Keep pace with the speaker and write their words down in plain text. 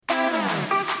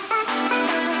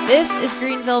This is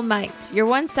Greenville Mike's, your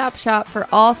one-stop shop for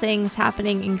all things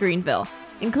happening in Greenville,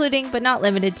 including but not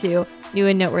limited to new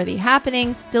and noteworthy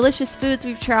happenings, delicious foods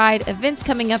we've tried, events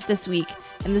coming up this week,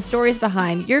 and the stories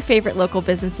behind your favorite local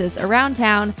businesses around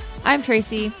town. I'm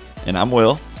Tracy. And I'm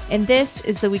Will. And this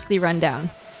is the Weekly Rundown.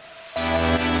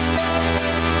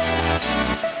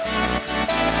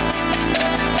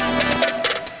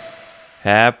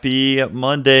 Happy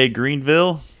Monday,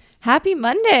 Greenville. Happy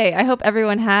Monday. I hope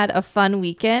everyone had a fun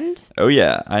weekend. Oh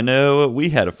yeah, I know we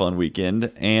had a fun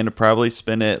weekend and probably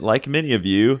spent it, like many of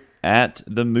you, at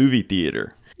the movie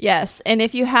theater. Yes, and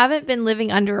if you haven't been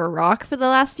living under a rock for the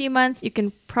last few months, you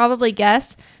can probably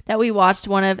guess that we watched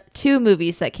one of two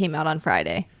movies that came out on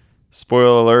Friday.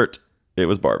 Spoiler alert, it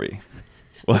was Barbie.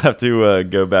 We'll have to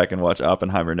go back and watch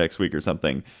Oppenheimer next week or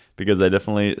something, because I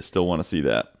definitely still want to see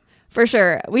that. For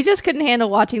sure. We just couldn't handle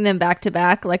watching them back to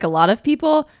back like a lot of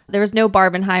people. There was no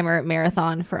Barbenheimer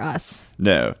marathon for us.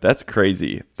 No, that's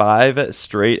crazy. 5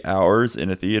 straight hours in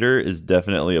a theater is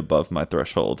definitely above my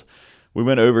threshold. We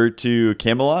went over to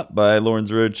Camelot by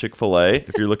Lawrence Road Chick-fil-A.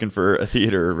 If you're looking for a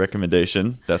theater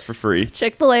recommendation, that's for free.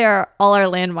 Chick-fil-A are all our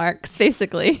landmarks,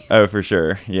 basically. Oh, for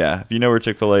sure. Yeah. If you know where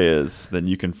Chick-fil-A is, then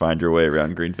you can find your way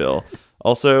around Greenville.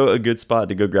 Also, a good spot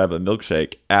to go grab a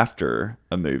milkshake after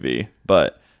a movie.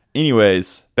 But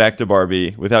anyways, back to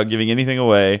Barbie. Without giving anything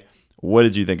away, what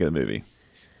did you think of the movie?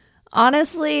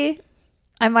 Honestly,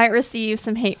 I might receive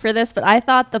some hate for this, but I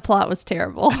thought the plot was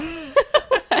terrible.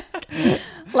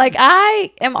 Like,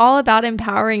 I am all about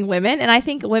empowering women, and I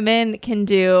think women can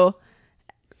do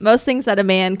most things that a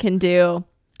man can do.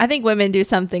 I think women do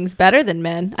some things better than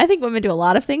men. I think women do a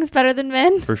lot of things better than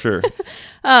men. For sure.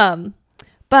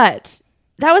 But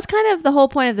that was kind of the whole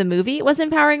point of the movie, was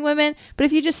empowering women. But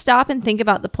if you just stop and think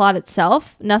about the plot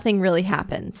itself, nothing really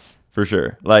happens. For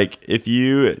sure. Like, if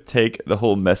you take the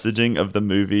whole messaging of the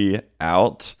movie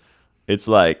out, it's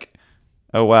like,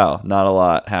 oh, wow, not a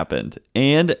lot happened.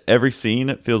 And every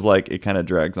scene feels like it kind of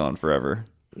drags on forever.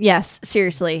 Yes,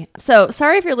 seriously. So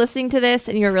sorry if you're listening to this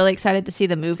and you're really excited to see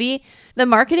the movie. The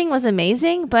marketing was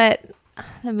amazing, but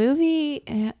the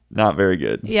movie... Not very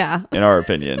good. Yeah. In our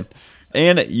opinion.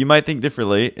 And you might think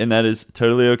differently, and that is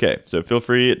totally okay. So feel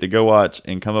free to go watch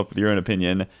and come up with your own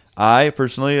opinion. I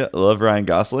personally love Ryan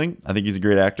Gosling. I think he's a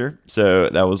great actor. So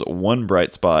that was one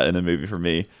bright spot in the movie for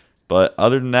me. But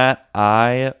other than that,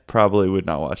 I probably would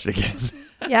not watch it again.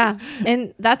 Yeah.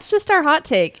 And that's just our hot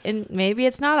take. And maybe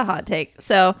it's not a hot take.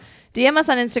 So DM us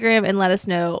on Instagram and let us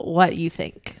know what you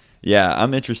think. Yeah,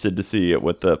 I'm interested to see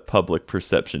what the public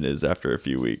perception is after a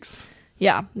few weeks.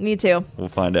 Yeah, me too. We'll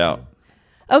find out.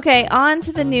 Okay, on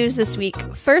to the news this week.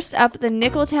 First up, the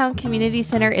Nicholtown Community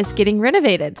Center is getting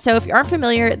renovated. So if you aren't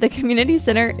familiar, the Community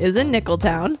Center is in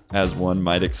Nicholtown. As one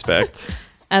might expect.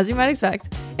 As you might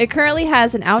expect. It currently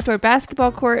has an outdoor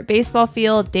basketball court, baseball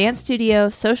field, dance studio,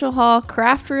 social hall,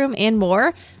 craft room, and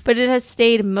more, but it has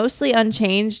stayed mostly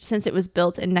unchanged since it was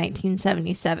built in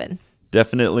 1977.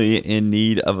 Definitely in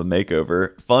need of a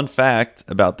makeover. Fun fact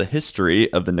about the history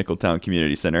of the Nicholtown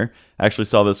Community Center. I actually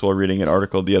saw this while reading an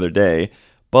article the other day,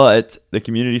 but the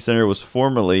community center was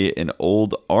formerly an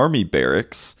old Army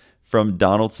barracks from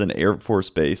Donaldson Air Force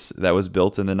Base that was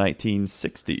built in the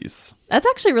 1960s. That's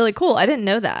actually really cool. I didn't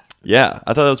know that. Yeah,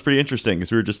 I thought that was pretty interesting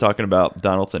because we were just talking about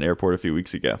Donaldson Airport a few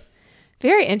weeks ago.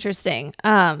 Very interesting.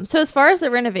 So as far as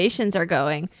the renovations are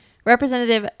going,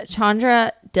 Representative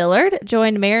Chandra Dillard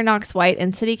joined Mayor Knox White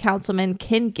and City Councilman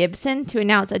Ken Gibson to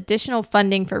announce additional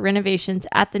funding for renovations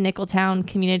at the Nicholtown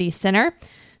Community Center.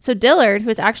 So Dillard, who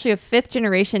is actually a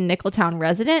fifth-generation Nicholtown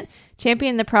resident,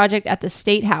 championed the project at the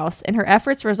State House, and her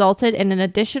efforts resulted in an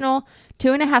additional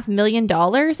 $2.5 million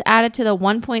added to the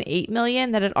 $1.8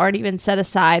 million that had already been set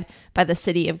aside by the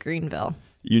city of Greenville.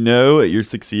 You know you're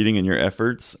succeeding in your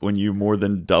efforts when you more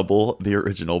than double the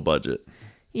original budget.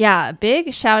 Yeah,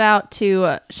 big shout out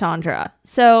to Chandra.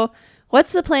 So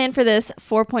what's the plan for this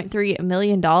 $4.3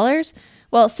 million?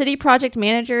 Well, city project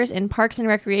managers and parks and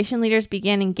recreation leaders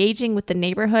began engaging with the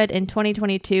neighborhood in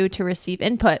 2022 to receive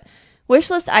input.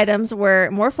 Wishlist items were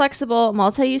more flexible,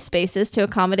 multi-use spaces to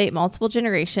accommodate multiple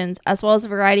generations, as well as a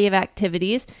variety of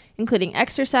activities, including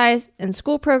exercise and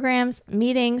school programs,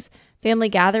 meetings, family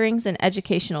gatherings, and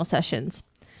educational sessions.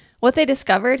 What they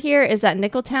discovered here is that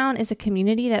Nicholtown is a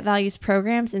community that values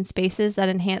programs and spaces that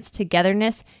enhance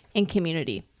togetherness and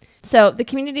community. So the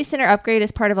community center upgrade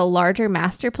is part of a larger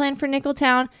master plan for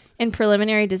Nicholtown, and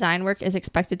preliminary design work is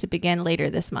expected to begin later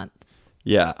this month.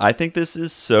 Yeah, I think this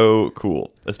is so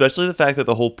cool, especially the fact that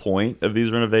the whole point of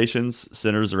these renovations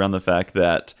centers around the fact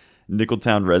that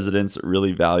Nicholtown residents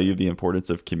really value the importance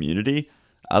of community.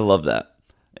 I love that.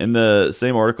 In the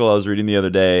same article I was reading the other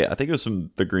day, I think it was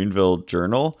from the Greenville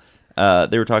Journal,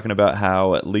 they were talking about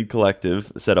how Lead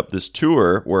Collective set up this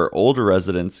tour where older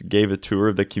residents gave a tour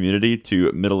of the community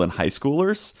to middle and high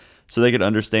schoolers so they could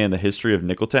understand the history of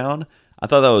Nicholtown. I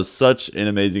thought that was such an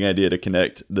amazing idea to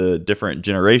connect the different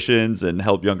generations and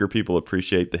help younger people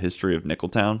appreciate the history of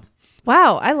Nicholtown.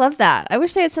 Wow, I love that. I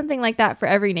wish they had something like that for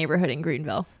every neighborhood in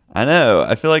Greenville. I know.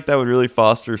 I feel like that would really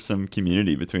foster some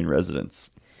community between residents.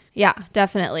 Yeah,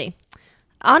 definitely.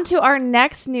 On to our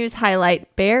next news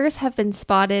highlight. Bears have been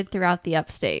spotted throughout the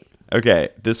upstate. Okay,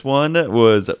 this one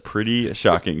was pretty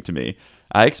shocking to me.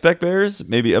 I expect bears,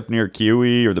 maybe up near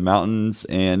Kiowee or the mountains,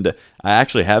 and I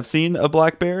actually have seen a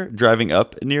black bear driving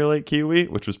up near Lake Kiowee,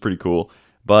 which was pretty cool.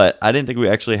 But I didn't think we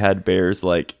actually had bears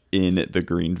like in the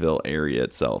Greenville area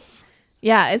itself.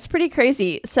 Yeah, it's pretty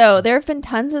crazy. So there have been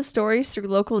tons of stories through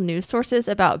local news sources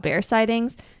about bear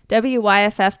sightings.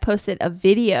 WYFF posted a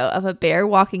video of a bear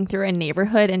walking through a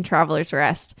neighborhood in Travelers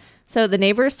Rest. So the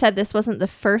neighbors said this wasn't the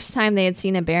first time they had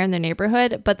seen a bear in their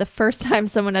neighborhood, but the first time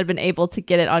someone had been able to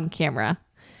get it on camera.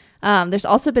 There's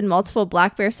also been multiple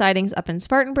black bear sightings up in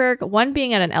Spartanburg, one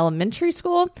being at an elementary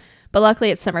school, but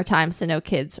luckily it's summertime, so no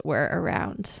kids were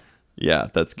around. Yeah,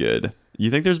 that's good.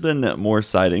 You think there's been more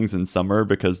sightings in summer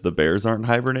because the bears aren't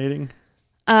hibernating?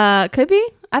 Could be.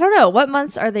 I don't know. What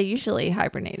months are they usually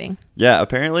hibernating? Yeah,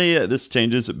 apparently this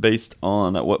changes based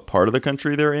on what part of the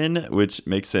country they're in, which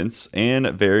makes sense, and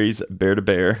varies bear to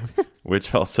bear,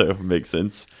 which also makes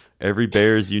sense. Every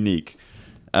bear is unique.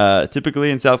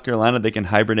 Typically in South Carolina, they can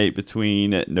hibernate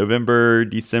between November,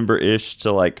 December-ish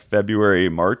to like February,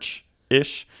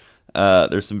 March-ish.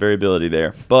 There's some variability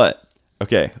there. But,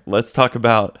 okay, let's talk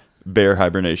about bear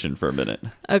hibernation for a minute.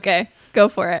 Okay, go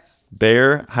for it.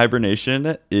 Bear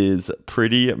hibernation is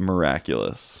pretty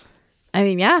miraculous. I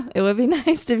mean, yeah, it would be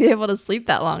nice to be able to sleep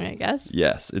that long, I guess.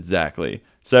 Yes, exactly.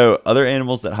 So other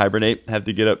animals that hibernate have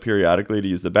to get up periodically to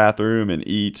use the bathroom and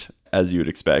eat, as you would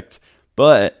expect.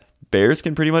 But bears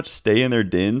can pretty much stay in their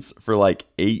dens for like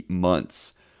 8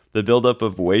 months. The buildup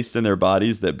of waste in their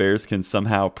bodies that bears can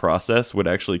somehow process would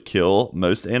actually kill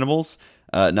most animals,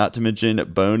 not to mention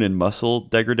bone and muscle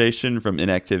degradation from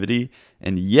inactivity.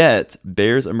 And yet,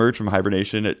 bears emerge from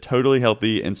hibernation totally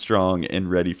healthy and strong and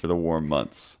ready for the warm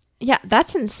months. Yeah,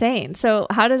 that's insane. So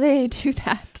how do they do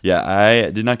that? Yeah,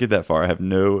 I did not get that far. I have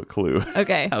no clue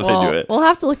Okay, how well, they do it. We'll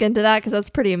have to look into that because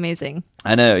that's pretty amazing.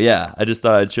 I know, yeah. I just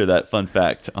thought I'd share that fun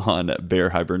fact on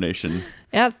bear hibernation.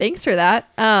 Yeah, thanks for that.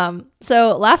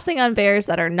 So last thing on bears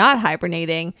that are not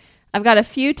hibernating, I've got a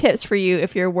few tips for you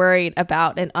if you're worried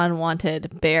about an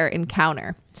unwanted bear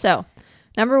encounter. So,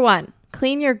 number 1,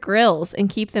 clean your grills and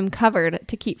keep them covered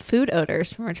to keep food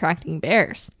odors from attracting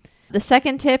bears. The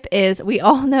second tip is we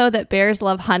all know that bears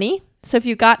love honey. So if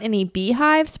you got any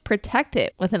beehives, protect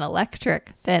it with an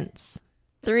electric fence.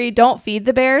 3, don't feed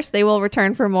the bears. They will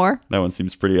return for more. That one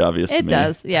seems pretty obvious to me. It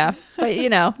does, yeah. But,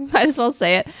 might as well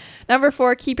say it. Number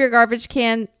 4, keep your garbage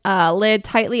can lid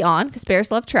tightly on because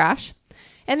bears love trash.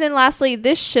 And then lastly,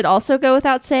 this should also go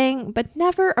without saying, but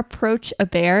never approach a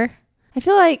bear. I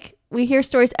feel like we hear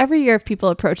stories every year of people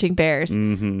approaching bears,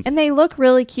 and they look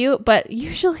really cute, but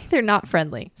usually they're not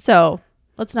friendly. So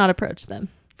let's not approach them.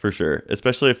 For sure.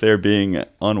 Especially if they're being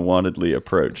unwantedly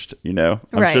approached, I'm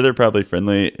Right. sure they're probably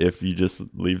friendly if you just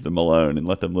leave them alone and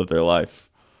let them live their life.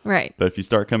 Right. But if you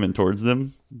start coming towards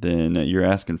them, then you're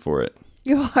asking for it.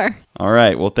 You are. All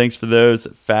right. Well, thanks for those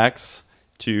facts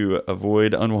to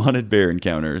avoid unwanted bear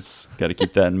encounters. Got to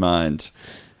keep that in mind.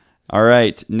 All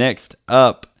right. Next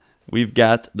up, we've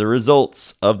got the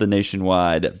results of the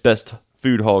nationwide Best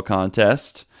Food Hall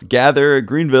Contest. Gather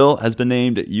Greenville has been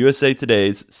named USA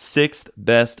Today's 6th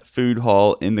best food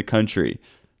hall in the country.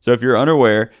 So if you're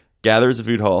unaware, Gather is a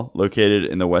food hall located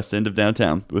in the west end of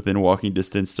downtown, within walking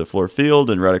distance to Fluor Field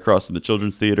and right across from the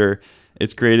Children's Theater.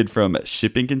 It's created from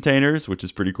shipping containers, which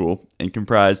is pretty cool, and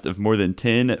comprised of more than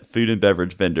 10 food and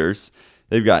beverage vendors.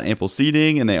 They've got ample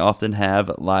seating, and they often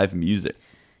have live music.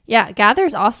 Yeah,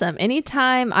 Gather's awesome.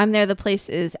 Anytime I'm there, the place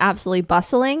is absolutely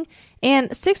bustling.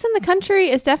 And 6th in the country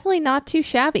is definitely not too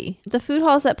shabby. The food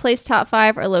halls that place top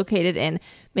 5 are located in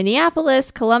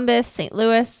Minneapolis, Columbus, St.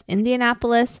 Louis,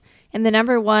 Indianapolis, and the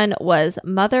number 1 was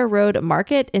Mother Road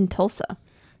Market in Tulsa.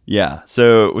 Yeah,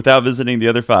 so without visiting the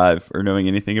other 5 or knowing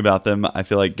anything about them, I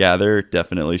feel like Gather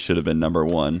definitely should have been number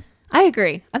 1. I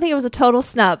agree. I think it was a total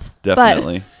snub.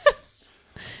 Definitely. But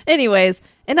anyways,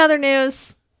 in other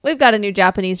news, we've got a new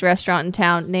Japanese restaurant in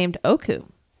town named Oku.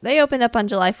 They opened up on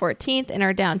July 14th and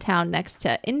are downtown next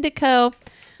to Indico.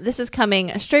 This is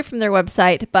coming straight from their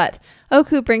website, but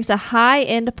Oku brings a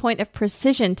high-end point of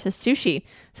precision to sushi.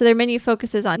 So their menu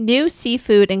focuses on new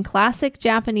seafood and classic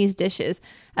Japanese dishes,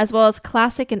 as well as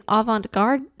classic and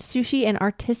avant-garde sushi and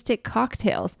artistic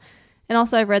cocktails. And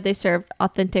also I've read they serve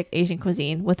authentic Asian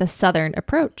cuisine with a southern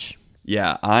approach.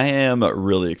 Yeah, I am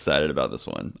really excited about this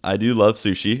one. I do love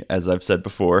sushi, as I've said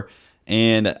before.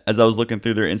 And as I was looking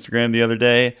through their Instagram the other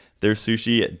day, their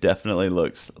sushi definitely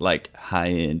looks like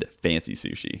high-end fancy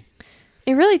sushi.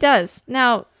 It really does.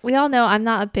 Now, we all know I'm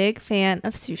not a big fan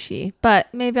of sushi,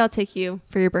 but maybe I'll take you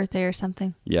for your birthday or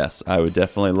something. Yes, I would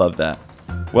definitely love that.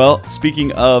 Well,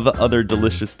 speaking of other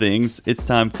delicious things, it's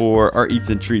time for our Eats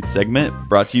and Treats segment,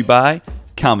 brought to you by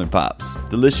Common Pops.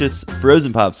 Delicious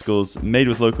frozen popsicles made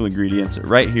with local ingredients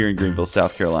right here in Greenville,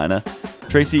 South Carolina.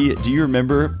 Tracy, do you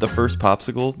remember the first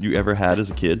popsicle you ever had as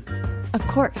a kid? Of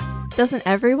course. Doesn't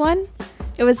everyone?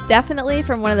 It was definitely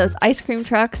from one of those ice cream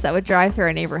trucks that would drive through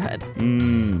our neighborhood.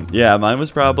 Yeah, mine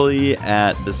was probably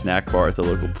at the snack bar at the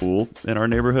local pool in our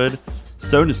neighborhood.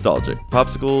 So nostalgic.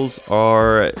 Popsicles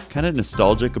are kind of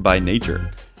nostalgic by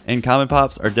nature, and Common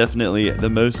Pops are definitely the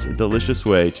most delicious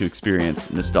way to experience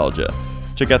nostalgia.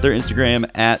 Check out their Instagram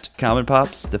at Common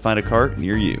Pops to find a cart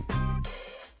near you.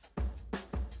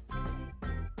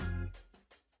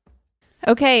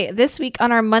 Okay, this week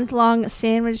on our month-long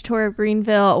sandwich tour of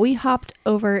Greenville, we hopped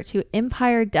over to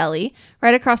Empire Deli,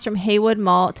 right across from Haywood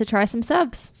Mall, to try some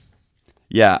subs.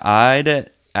 Yeah, I'd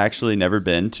actually never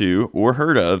been to or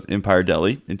heard of Empire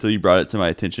Deli until you brought it to my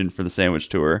attention for the sandwich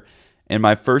tour. And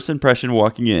my first impression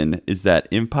walking in is that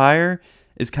Empire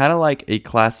is kind of like a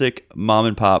classic mom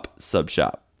and pop sub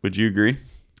shop. Would you agree?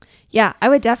 Yeah, I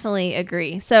would definitely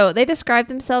agree. So they describe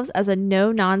themselves as a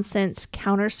no-nonsense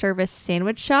counter service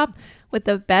sandwich shop with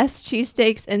the best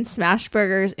cheesesteaks and smash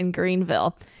burgers in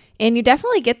Greenville. And you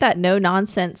definitely get that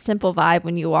no-nonsense, simple vibe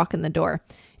when you walk in the door.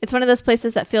 It's one of those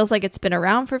places that feels like it's been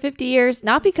around for 50 years,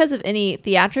 not because of any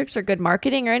theatrics or good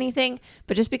marketing or anything,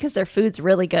 but just because their food's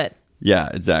really good. Yeah,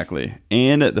 exactly.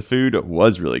 And the food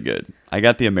was really good. I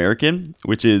got the American,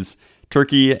 which is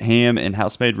turkey, ham, and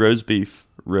house-made roast beef,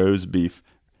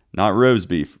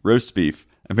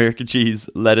 American cheese,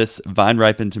 lettuce,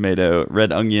 vine-ripened tomato,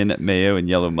 red onion, mayo, and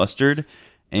yellow mustard.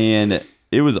 And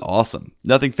it was awesome.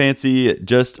 Nothing fancy,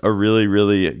 just a really,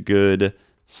 really good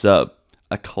sub.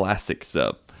 A classic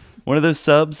sub. One of those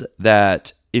subs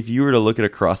that if you were to look at a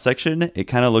cross-section, it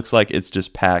kind of looks like it's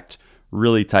just packed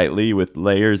really tightly with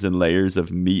layers and layers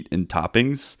of meat and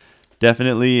toppings.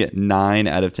 Definitely 9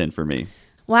 out of 10 for me.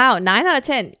 Wow, 9 out of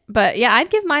 10. But yeah, I'd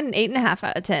give mine an 8.5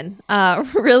 out of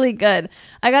 10. Really good.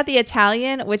 I got the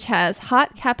Italian, which has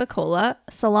hot capicola,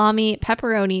 salami,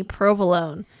 pepperoni,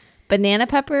 provolone, banana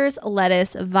peppers,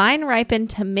 lettuce, vine-ripened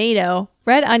tomato,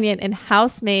 red onion, and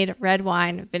house-made red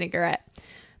wine vinaigrette.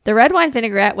 The red wine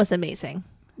vinaigrette was amazing.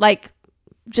 Like,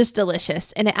 just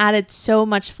delicious. And it added so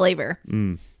much flavor.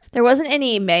 There wasn't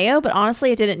any mayo, but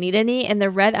honestly, it didn't need any. And the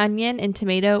red onion and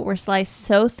tomato were sliced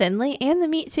so thinly, and the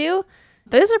meat too.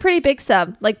 But it was a pretty big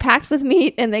sub, like packed with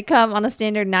meat, and they come on a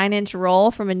standard 9-inch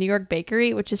roll from a New York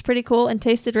bakery, which is pretty cool and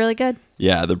tasted really good.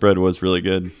 Yeah, the bread was really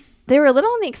good. They were a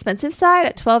little on the expensive side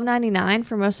at $12.99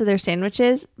 for most of their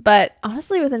sandwiches, but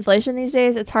honestly, with inflation these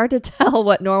days, it's hard to tell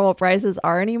what normal prices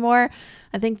are anymore.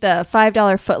 I think the $5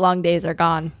 footlong days are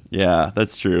gone. Yeah,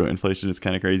 that's true. Inflation is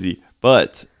kind of crazy.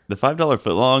 But the $5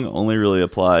 footlong only really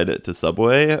applied to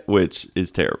Subway, which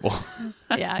is terrible.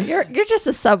 Yeah, you're just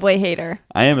a Subway hater.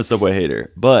 I am a Subway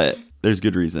hater, but there's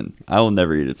good reason. I will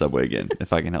never eat at Subway again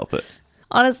if I can help it.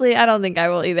 Honestly, I don't think I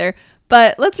will either.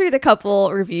 But let's read a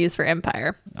couple reviews for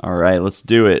Empire. All right, let's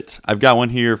do it. I've got one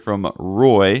here from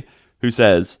Roy, who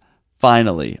says,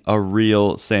 "Finally, a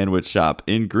real sandwich shop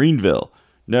in Greenville.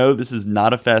 No, this is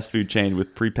not a fast food chain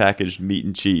with prepackaged meat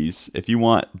and cheese. If you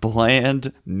want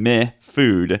bland, meh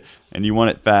food and you want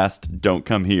it fast, don't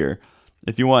come here.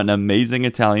 If you want an amazing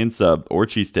Italian sub or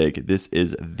cheesesteak, this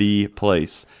is the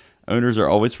place. Owners are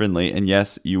always friendly, and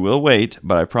yes, you will wait,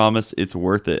 but I promise it's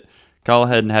worth it. Call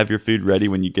ahead and have your food ready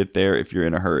when you get there if you're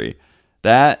in a hurry."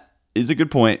 That is a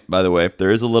good point, by the way. There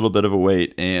is a little bit of a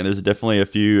wait, and there's definitely a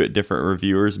few different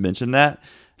reviewers mentioned that.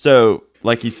 So,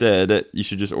 like he said, you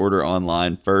should just order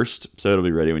online first, so it'll be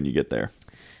ready when you get there.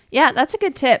 Yeah, that's a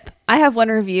good tip. I have one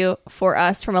review for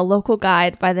us from a local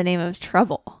guide by the name of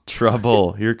Trouble.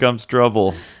 Trouble. Here comes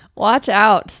trouble. Watch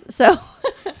out. So,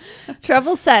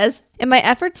 Trouble says, "In my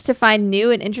efforts to find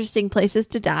new and interesting places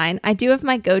to dine, I do have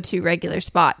my go-to regular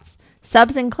spots.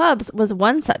 Subs and Clubs was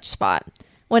one such spot.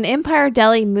 When Empire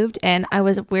Deli moved in, I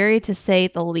was wary to say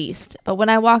the least. But when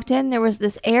I walked in, there was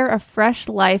this air of fresh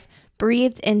life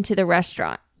breathed into the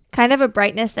restaurant. kind of a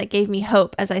brightness that gave me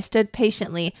hope as I stood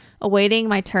patiently awaiting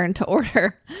my turn to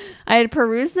order. I had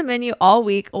perused the menu all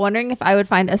week, wondering if I would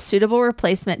find a suitable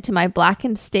replacement to my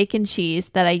blackened steak and cheese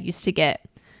that I used to get.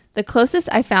 The closest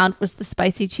I found was the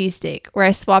spicy cheesesteak, where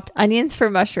I swapped onions for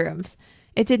mushrooms.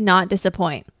 It did not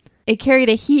disappoint. It carried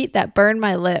a heat that burned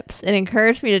my lips and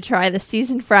encouraged me to try the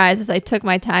seasoned fries as I took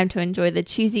my time to enjoy the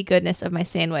cheesy goodness of my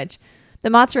sandwich. The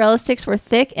mozzarella sticks were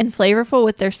thick and flavorful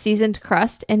with their seasoned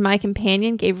crust, and my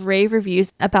companion gave rave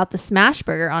reviews about the smash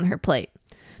burger on her plate.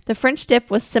 The French dip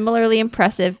was similarly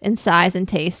impressive in size and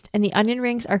taste, and the onion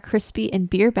rings are crispy and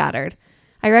beer battered.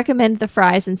 I recommend the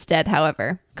fries instead,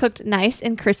 however. Cooked nice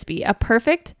and crispy. I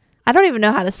don't even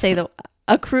know how to say the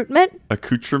accoutrement.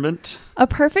 A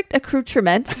perfect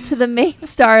accoutrement to the main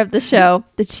star of the show,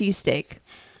 the cheesesteak.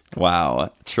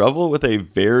 Wow. Trouble with a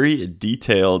very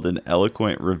detailed and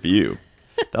eloquent review.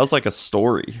 That was like a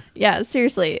story. Yeah,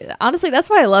 seriously. Honestly, that's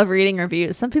why I love reading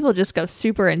reviews. Some people just go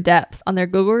super in depth on their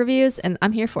Google reviews, and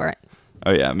I'm here for it.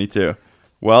 Oh, yeah, me too.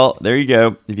 Well, there you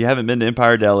go. If you haven't been to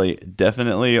Empire Deli,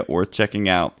 definitely worth checking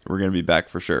out. We're going to be back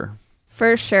for sure.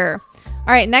 For sure.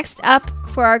 All right, next up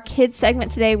for our kids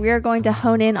segment today, we are going to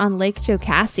hone in on Lake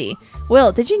Jocassee.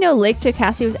 Will, did you know Lake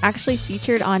Jocassee was actually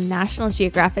featured on National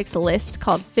Geographic's list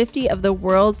called 50 of the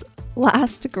world's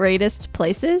last greatest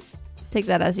places? Take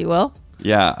that as you will.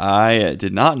 Yeah, I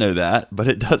did not know that, but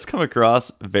it does come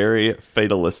across very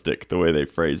fatalistic the way they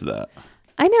phrase that.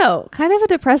 I know, kind of a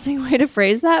depressing way to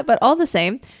phrase that, but all the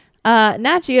same.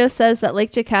 Nat Geo says that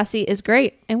Lake Jocassee is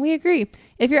great, and we agree.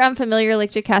 If you're unfamiliar, Lake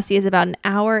Jocassee is about an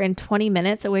hour and 20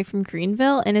 minutes away from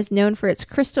Greenville and is known for its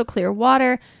crystal clear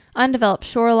water, undeveloped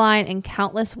shoreline, and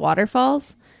countless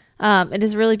waterfalls. It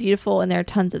is really beautiful, and there are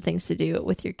tons of things to do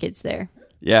with your kids there.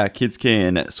 Yeah, kids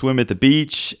can swim at the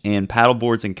beach, and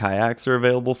paddleboards and kayaks are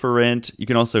available for rent. You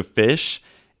can also fish,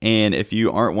 and if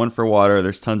you aren't one for water,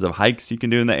 there's tons of hikes you can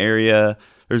do in the area.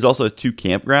 There's also 2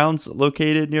 campgrounds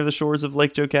located near the shores of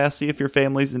Lake Jocassee if your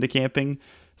family's into camping.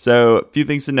 So, a few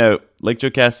things to note. Lake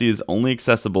Jocassee is only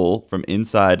accessible from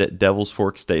inside Devil's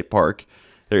Fork State Park.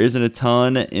 There isn't a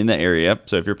ton in the area,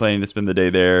 so if you're planning to spend the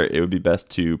day there, it would be best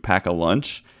to pack a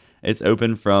lunch. It's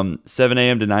open from 7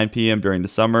 a.m. to 9 p.m. during the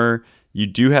summer. You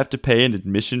do have to pay an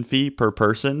admission fee per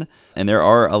person, and there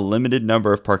are a limited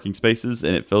number of parking spaces,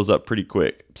 and it fills up pretty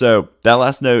quick. So that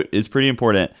last note is pretty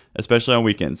important, especially on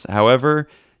weekends. However,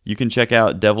 you can check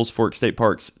out Devil's Fork State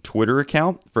Park's Twitter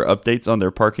account for updates on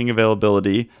their parking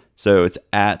availability. So it's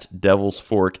at Devil's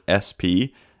Fork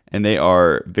SP, and they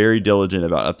are very diligent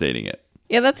about updating it.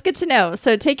 Yeah, that's good to know.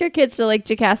 So take your kids to Lake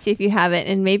Jocassee if you haven't,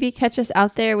 and maybe catch us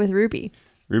out there with Ruby.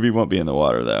 Ruby won't be in the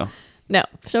water, though. No,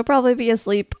 she'll probably be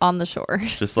asleep on the shore.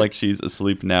 Just like she's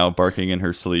asleep now, barking in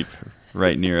her sleep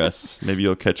right near us. Maybe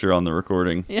you'll catch her on the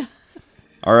recording. Yeah.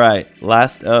 All right,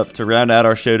 last up to round out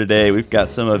our show today, we've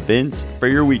got some events for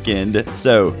your weekend.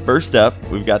 So first up,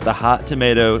 we've got the Hot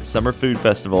Tomato Summer Food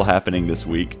Festival happening this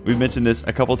week. We've mentioned this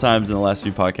a couple times in the last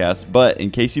few podcasts, but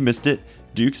in case you missed it,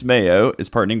 Duke's Mayo is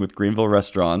partnering with Greenville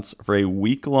Restaurants for a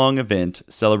week-long event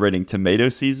celebrating tomato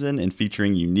season and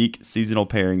featuring unique seasonal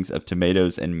pairings of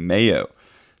tomatoes and mayo.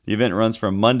 The event runs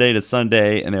from Monday to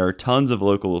Sunday, and there are tons of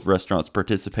local restaurants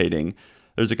participating.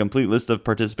 There's a complete list of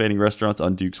participating restaurants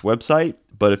on Duke's website,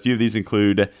 but a few of these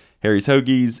include Harry's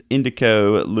Hoagies,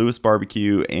 Indico, Lewis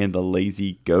Barbecue, and the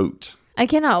Lazy Goat. I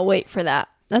cannot wait for that.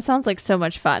 That sounds like so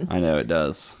much fun. I know it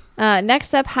does.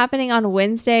 Next up, happening on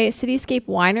Wednesday, Cityscape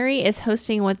Winery is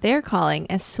hosting what they're calling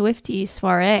a Swiftie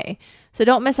Soiree. So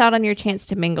don't miss out on your chance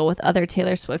to mingle with other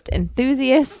Taylor Swift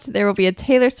enthusiasts. There will be a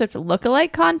Taylor Swift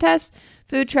lookalike contest,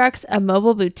 food trucks, a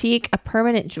mobile boutique, a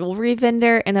permanent jewelry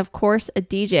vendor, and of course a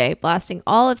DJ blasting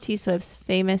all of T Swift's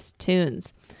famous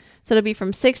tunes. So it'll be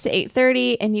from 6 to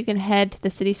 8:30, and you can head to the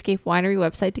Cityscape Winery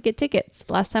website to get tickets.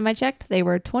 Last time I checked, they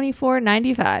were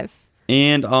 $24.95.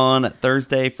 And on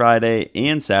Thursday, Friday,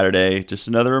 and Saturday, just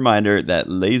another reminder that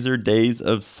Laser Days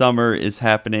of Summer is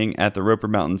happening at the Roper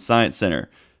Mountain Science Center.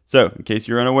 So, in case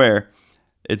you're unaware,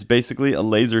 it's basically a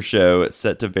laser show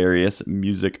set to various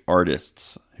music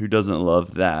artists. Who doesn't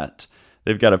love that?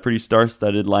 They've got a pretty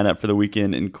star-studded lineup for the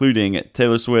weekend, including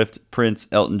Taylor Swift, Prince,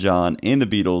 Elton John, and the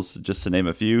Beatles, just to name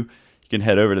a few. You can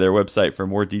head over to their website for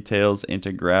more details and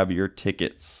to grab your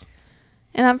tickets.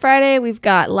 And on Friday, we've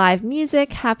got live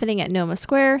music happening at Noma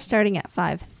Square starting at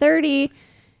 5:30.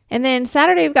 And then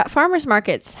Saturday, we've got farmers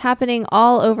markets happening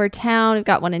all over town. We've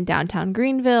got one in downtown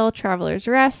Greenville, Travelers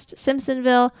Rest,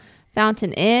 Simpsonville,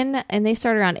 Fountain Inn, and they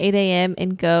start around 8 a.m.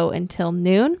 and go until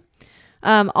noon.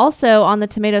 Also, on the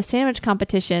tomato sandwich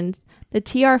competitions, the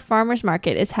TR Farmers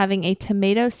Market is having a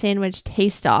tomato sandwich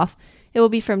taste-off, It will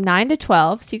be from 9 to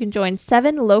 12, so you can join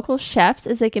 7 local chefs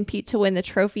as they compete to win the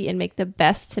trophy and make the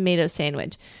best tomato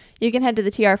sandwich. You can head to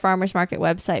the TR Farmers Market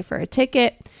website for a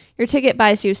ticket. Your ticket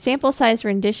buys you sample-sized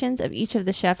renditions of each of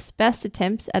the chef's best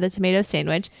attempts at a tomato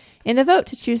sandwich and a vote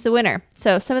to choose the winner.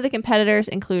 So some of the competitors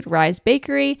include Rise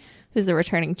Bakery, who's the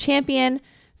returning champion,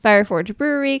 Fireforge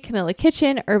Brewery, Camilla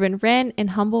Kitchen, Urban Wren,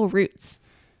 and Humble Roots.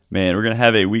 Man, we're going to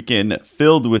have a weekend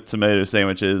filled with tomato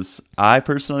sandwiches. I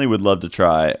personally would love to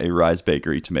try a Rise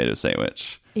Bakery tomato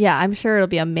sandwich. Yeah, I'm sure it'll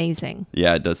be amazing.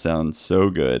 Yeah, it does sound so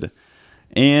good.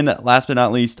 And last but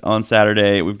not least, on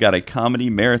Saturday, we've got a comedy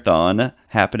marathon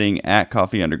happening at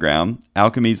Coffee Underground.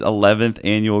 Alchemy's 11th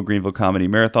annual Greenville Comedy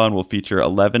Marathon will feature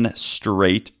 11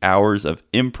 straight hours of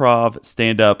improv,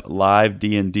 stand-up, live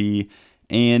D&D,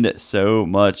 and so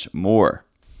much more.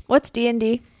 What's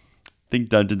D&D? Think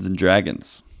Dungeons and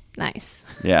Dragons. Nice.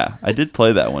 Yeah, I did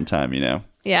play that one time, Yeah.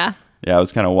 Yeah, it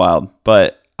was kind of wild.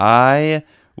 But I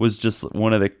was just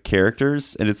one of the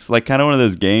characters, and it's like kind of one of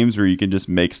those games where you can just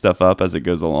make stuff up as it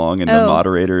goes along, and the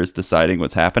moderator is deciding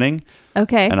what's happening.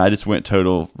 Okay. And I just went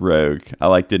total rogue.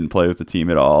 I didn't play with the team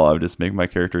at all. I would just make my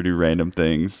character do random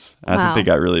things. Wow. I think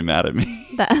they got really mad at me.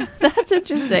 That's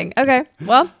interesting. Okay.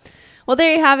 Well,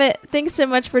 there you have it. Thanks so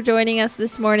much for joining us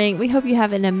this morning. We hope you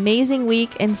have an amazing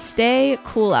week and stay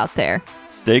cool out there.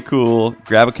 Stay cool,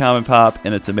 grab a Common Pop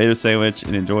and a tomato sandwich,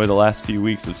 and enjoy the last few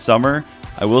weeks of summer.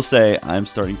 I will say I'm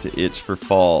starting to itch for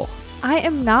fall. I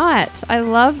am not. I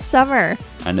love summer.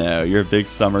 I know, you're a big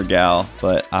summer gal,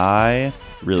 but I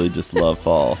really just love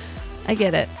fall. I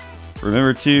get it.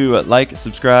 Remember to like,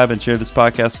 subscribe, and share this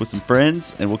podcast with some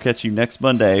friends, and we'll catch you next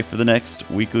Monday for the next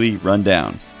weekly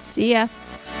rundown. See ya.